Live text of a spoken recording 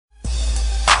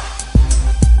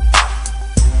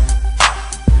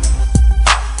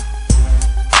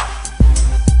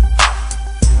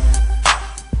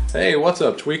Hey, what's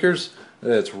up, tweakers?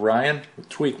 It's Ryan with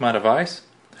Tweak My Device.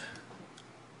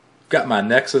 Got my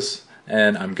Nexus,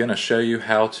 and I'm going to show you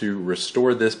how to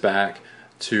restore this back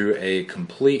to a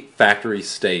complete factory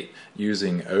state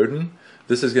using ODIN.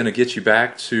 This is going to get you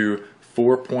back to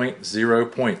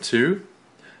 4.0.2.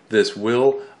 This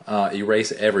will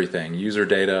erase everything, user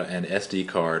data and SD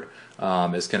card.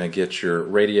 It's going to get your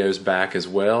radios back as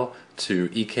well to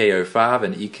EK05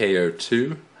 and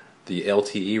EK02, the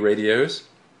LTE radios.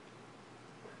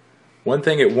 One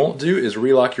thing it won't do is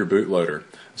relock your bootloader.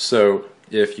 So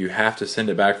if you have to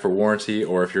send it back for warranty,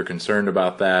 or if you're concerned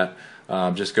about that,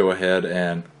 just go ahead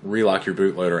and relock your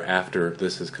bootloader after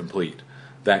this is complete.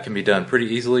 That can be done pretty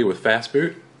easily with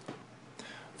Fastboot.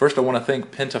 First, I want to thank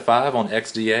pentafive on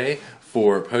XDA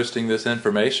for posting this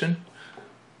information.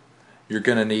 You're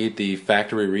going to need the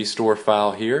factory restore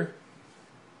file here.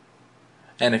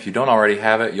 And if you don't already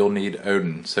have it, you'll need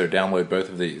ODIN, so download both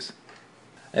of these.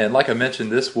 And like I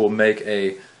mentioned, this will make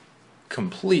a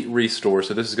complete restore,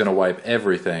 so this is going to wipe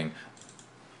everything.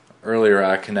 Earlier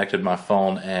I connected my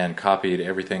phone and copied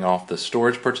everything off the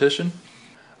storage partition.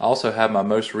 I also have my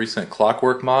most recent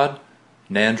Clockwork mod,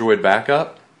 Nandroid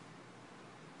backup.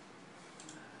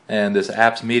 And this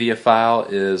apps media file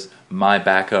is My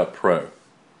Backup Pro.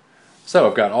 So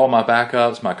I've got all my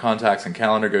backups, my contacts and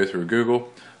calendar go through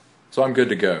Google, so I'm good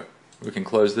to go. We can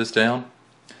close this down.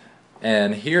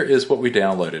 And here is what we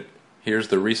downloaded. Here's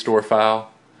the restore file.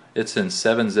 It's in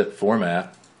 7-zip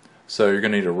format, so you're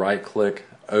going to need to right click,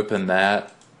 open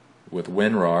that with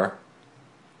WinRAR,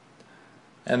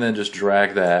 and then just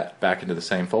drag that back into the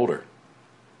same folder.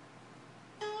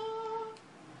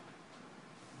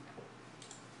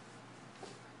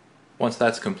 Once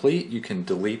that's complete, you can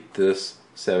delete this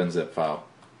 7-zip file.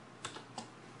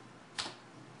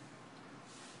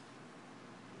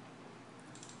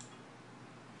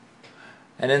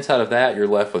 And inside of that, you're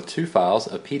left with two files,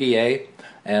 a PDA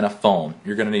and a phone.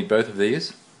 You're going to need both of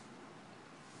these.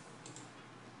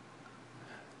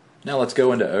 Now let's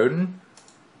go into ODIN,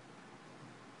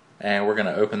 and we're going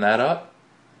to open that up.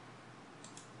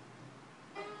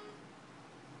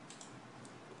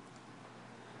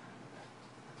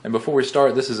 And before we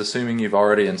start, this is assuming you've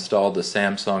already installed the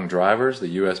Samsung drivers,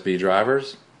 the USB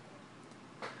drivers.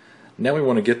 Now we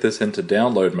want to get this into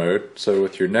download mode, so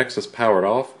with your Nexus powered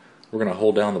off, we're going to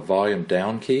hold down the volume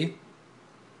down key,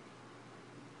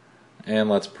 and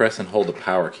let's press and hold the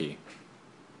power key.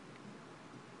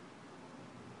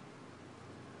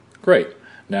 Great,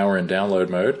 now we're in download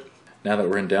mode. Now that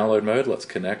we're in download mode, let's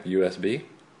connect USB.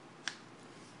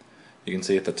 You can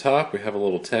see at the top we have a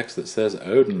little text that says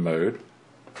ODIN mode,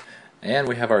 and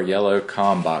we have our yellow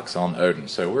COM box on ODIN,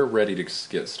 so we're ready to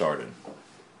get started.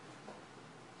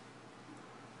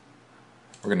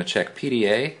 We're going to check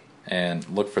PDA and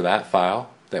look for that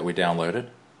file that we downloaded.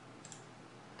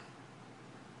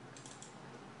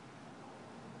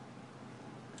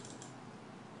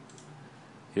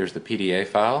 Here's the PDA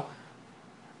file.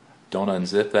 Don't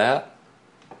unzip that.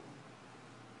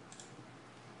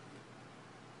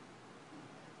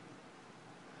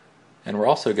 And we're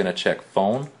also going to check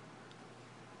phone,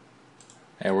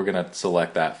 and we're going to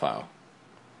select that file.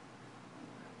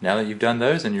 Now that you've done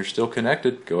those and you're still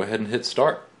connected, go ahead and hit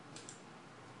start.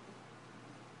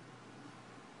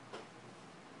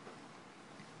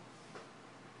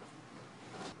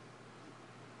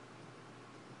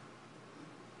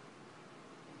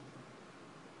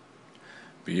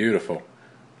 Beautiful.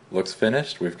 Looks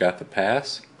finished. We've got the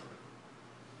pass.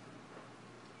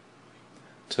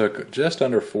 Took just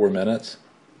under 4 minutes.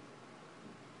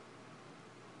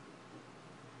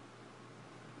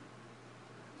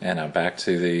 And I'm back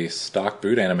to the stock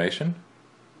boot animation.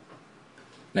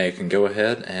 Now you can go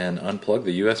ahead and unplug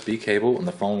the USB cable and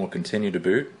the phone will continue to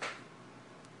boot.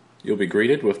 You'll be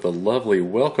greeted with the lovely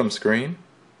welcome screen.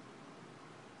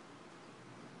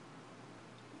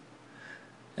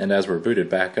 And as we're booted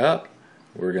back up,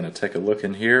 we're going to take a look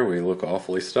in here. We look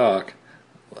awfully stock.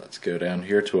 Let's go down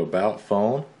here to About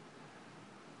Phone.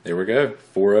 There we go,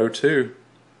 402.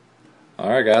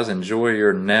 Alright guys, enjoy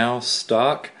your now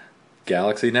stock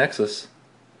Galaxy Nexus.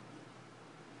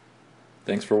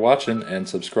 Thanks for watching, and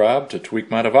subscribe to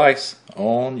Tweak My Device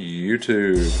on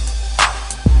YouTube.